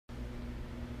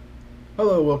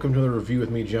Hello, welcome to the review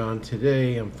with me, John.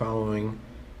 Today I'm following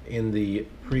in the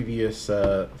previous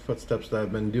footsteps that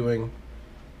I've been doing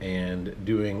and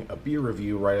doing a beer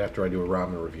review right after I do a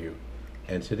ramen review.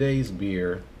 And today's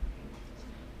beer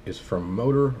is from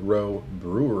Motor Row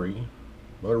Brewery,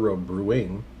 Motor Row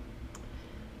Brewing.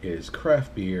 It is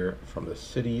craft beer from the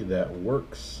city that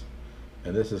works,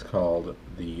 and this is called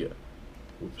the,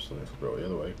 oops, let me go the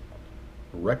other way,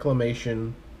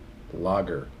 Reclamation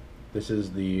Lager. This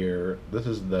is the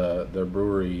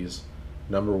brewery's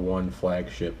 #1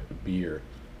 flagship beer,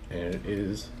 and it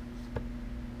is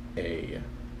a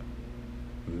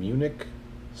Munich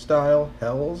style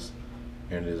Hells,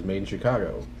 and it is made in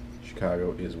Chicago.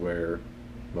 Chicago is where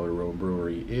Motor Row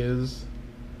Brewery is.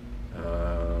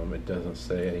 It doesn't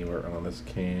say anywhere on this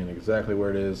can exactly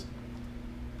where it is,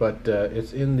 but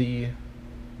it's in the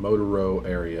Motor Row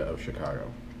area of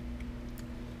Chicago.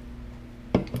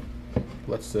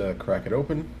 Let's crack it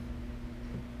open.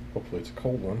 Hopefully it's a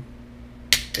cold one.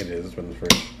 It is. It's been in the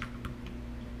fridge.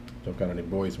 Don't got any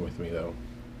boys with me though.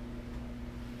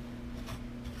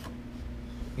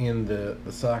 In the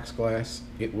Sox glass,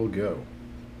 it will go.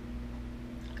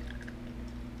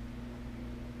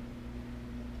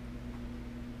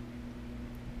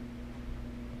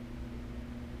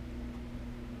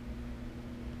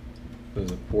 This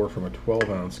is a pour from a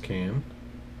 12-ounce can.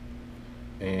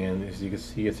 And as you can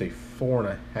see, it's a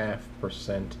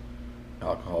 4.5%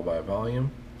 alcohol by volume,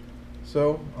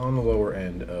 so on the lower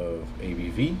end of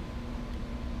ABV.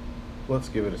 Let's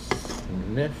give it a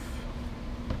sniff.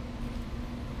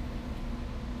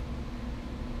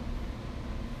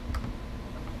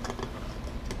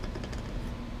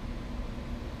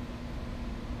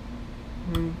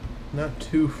 Not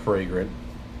too fragrant.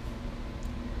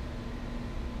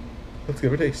 Let's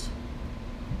give it a taste.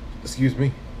 Excuse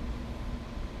me.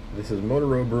 This is Motor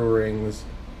Row Brewing's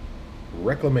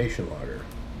Reclamation Lager.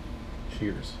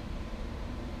 Cheers.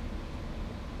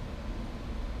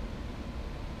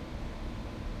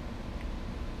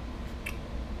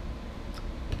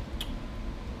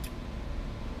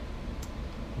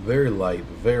 Very light,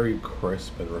 very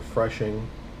crisp and refreshing.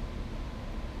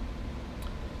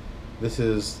 This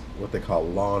is what they call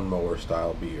lawnmower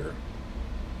style beer,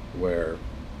 where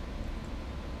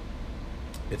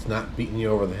it's not beating you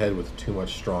over the head with too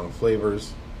much strong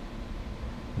flavors,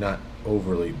 not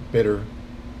overly bitter,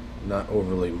 not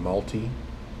overly malty,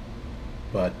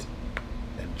 but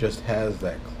it just has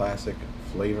that classic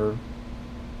flavor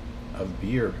of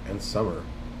beer and summer.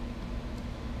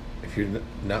 If you're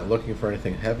not looking for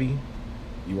anything heavy,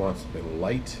 you want something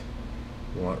light,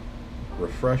 you want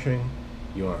refreshing,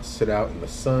 you want to sit out in the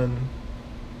sun,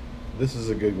 this is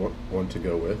a good one to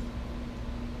go with.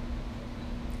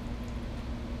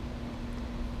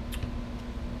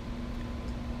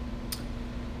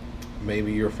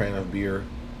 Maybe you're a fan of beer,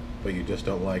 but you just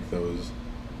don't like those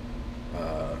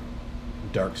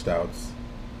dark stouts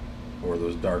or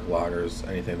those dark lagers,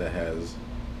 anything that has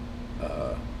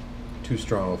too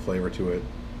strong a flavor to it.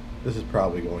 This is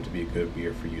probably going to be a good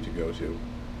beer for you to go to.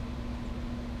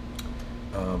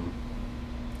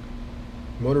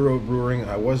 Motor Road Brewing,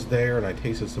 I was there and I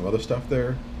tasted some other stuff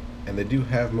there, and they do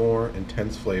have more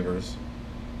intense flavors,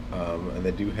 and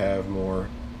they do have more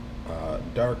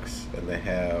darks, and they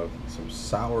have some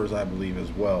sours, I believe, as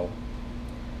well.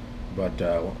 But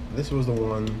this was the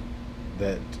one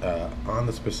that on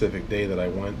the specific day that I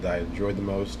went that I enjoyed the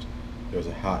most. It was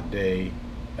a hot day.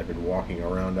 I'd been walking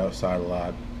around outside a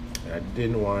lot, and I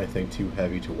didn't want anything too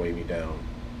heavy to weigh me down.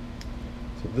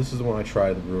 So this is the one I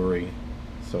tried at the brewery.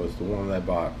 So it's the one that I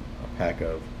bought a pack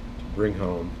of to bring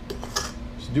home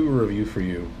to do a review for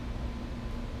you.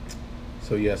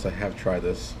 So yes, I have tried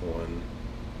this one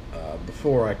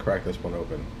before I cracked this one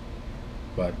open,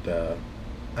 but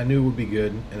I knew it would be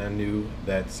good, and I knew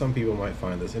that some people might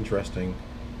find this interesting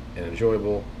and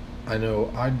enjoyable. I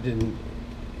know I didn't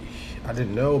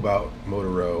know about Motor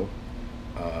Row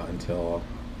until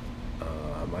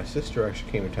my sister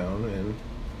actually came to town and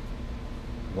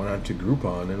went on to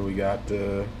Groupon, and we got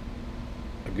a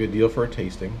good deal for a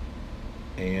tasting,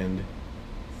 and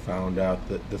found out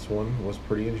that this one was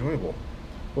pretty enjoyable.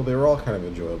 Well, they were all kind of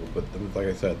enjoyable, but like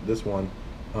I said, this one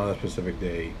on a specific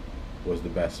day was the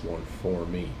best one for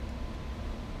me.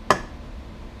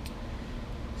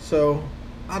 So,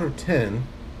 out of 10,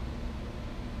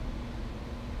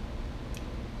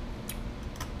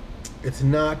 it's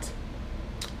not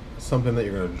something that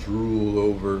you're going to drool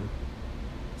over,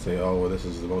 say, oh, well, this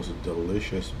is the most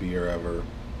delicious beer ever.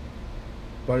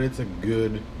 But it's a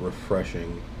good,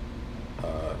 refreshing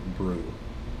brew.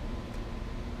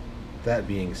 That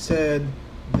being said,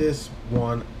 this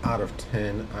 1 out of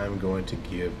 10 I'm going to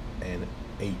give an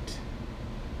 8.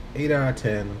 8 out of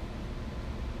 10.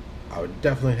 I would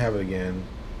definitely have it again.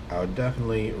 I would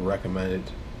definitely recommend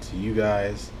it to you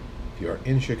guys if you are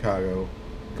in Chicago,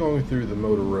 going through the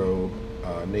Motor Row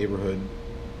neighborhood.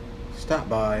 Stop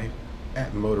by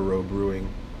at Motor Row Brewing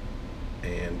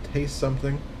and taste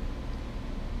something.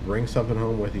 Bring something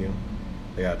home with you.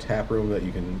 They got a tap room that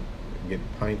you can get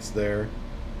pints there,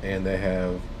 and they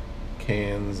have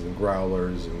cans and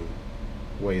growlers and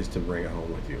ways to bring it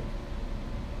home with you.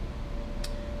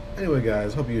 Anyway,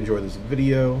 guys, hope you enjoyed this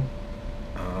video.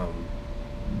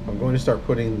 I'm going to start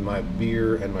putting my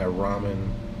beer and my ramen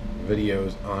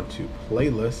videos onto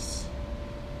playlists,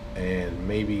 and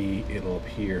maybe it'll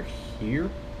appear here,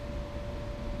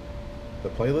 the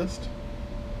playlist,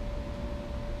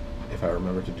 if I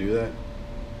remember to do that.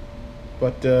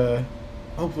 But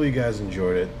hopefully you guys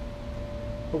enjoyed it.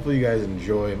 Hopefully you guys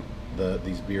enjoy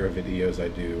these beer videos I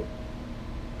do.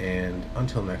 And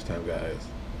until next time, guys,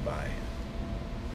 bye.